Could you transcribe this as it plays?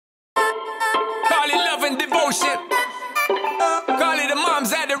devotion. Call it a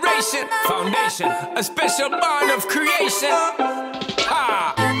mom's adoration. Foundation, a special bond of creation.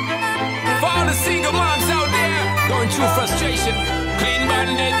 Ha! For all the single moms out there going through frustration. Clean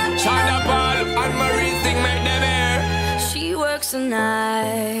Bandit, China Paul, and Marie thing make them air. She works the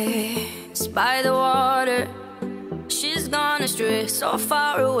nights by the water. She's gone astray, so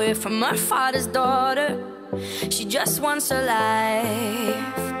far away from her father's daughter. She just wants her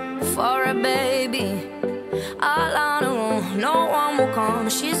life for a baby. All on her own, no one will come.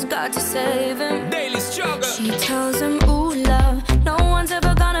 She's got to save him. Daily struggle. She tells him, ooh, love, no one's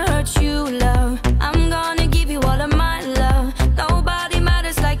ever gonna hurt you, love. I'm gonna give you all of my love. Nobody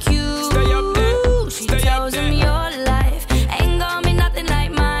matters like you. Stay up there. She Stay tells up him, there. your life ain't gonna be nothing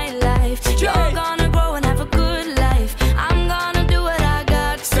like my life. You're gonna grow and have a good life. I'm gonna do what I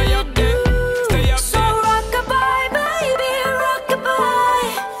got to Stay up there. Stay up So there. rockabye, baby, rockabye.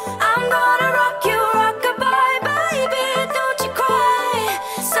 I'm gonna rock you, rockabye, baby. Don't you cry.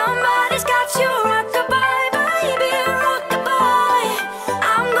 Somebody's got you, rockabye, baby, rockabye.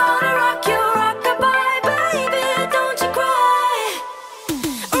 I'm gonna rock you, rockabye, baby. Don't you cry.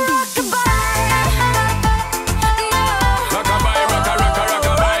 Rockabye. Rockabye, rocka, rocka,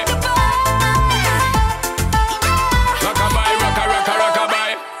 rockabye. Rockabye, rocka, rocka,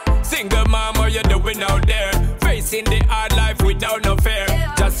 rockabye. Single mom, what you doing out there? Facing the hard life without no fear.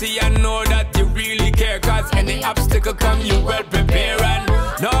 Just see and know that you really care. Cause any obstacle come, you well prepare. And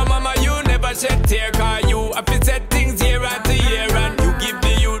no mama, you never shed tear. Cause you have to set things year after year. And you give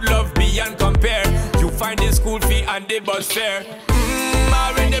the youth love beyond compare. You find the school fee and the bus fare.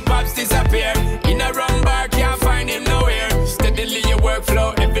 When the pops disappear, in a wrong bar, can't find him nowhere. Steadily your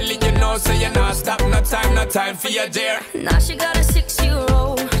workflow, everything you know, so you're not stop, no time for your dear. Now she got a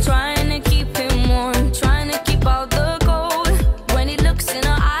 6-year-old, trying to keep him warm, trying to keep out the cold. When he looks in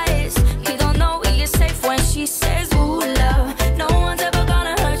her eyes, he don't know he is safe when she says, ooh, love, no one's ever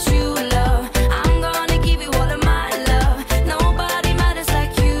gonna hurt you, love. I'm gonna give you all of my love. Nobody matters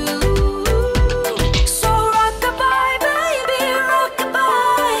like you. So rockabye, baby,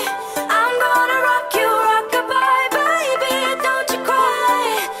 rockabye. I'm gonna rock you, rockabye, baby. Don't you cry.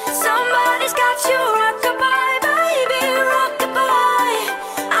 Somebody's got you, rockabye, baby, rockabye.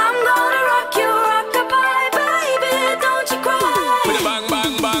 I'm gonna rock you, rockabye, baby. Don't you cry. With a bang,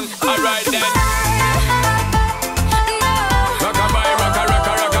 bang, bang, alright then. Rockabye, rocka,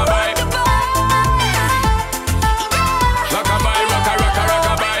 rocka, rockabye. Rockabye, rocka, rocka,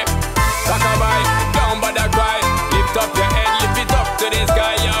 rockabye. Rockabye, don't bother cry. Lift up your head, lift it up to the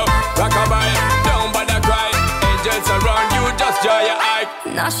sky, yo. Rockabye, don't bother cry. Angels around you, just dry your eye.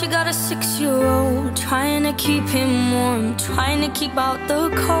 Now she got a 6-year-old, trying to keep him warm, trying to keep out the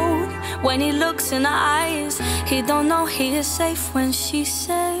cold. When he looks in her eyes, he don't know he is safe when she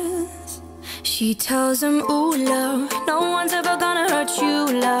says. She tells him, ooh, love, no one's ever gonna hurt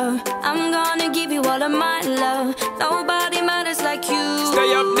you, love. I'm gonna give you all of my love. Nobody matters like you.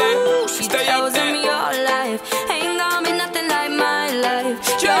 Stay up there, She stay up tells him, there. your life ain't gonna be nothing like my life.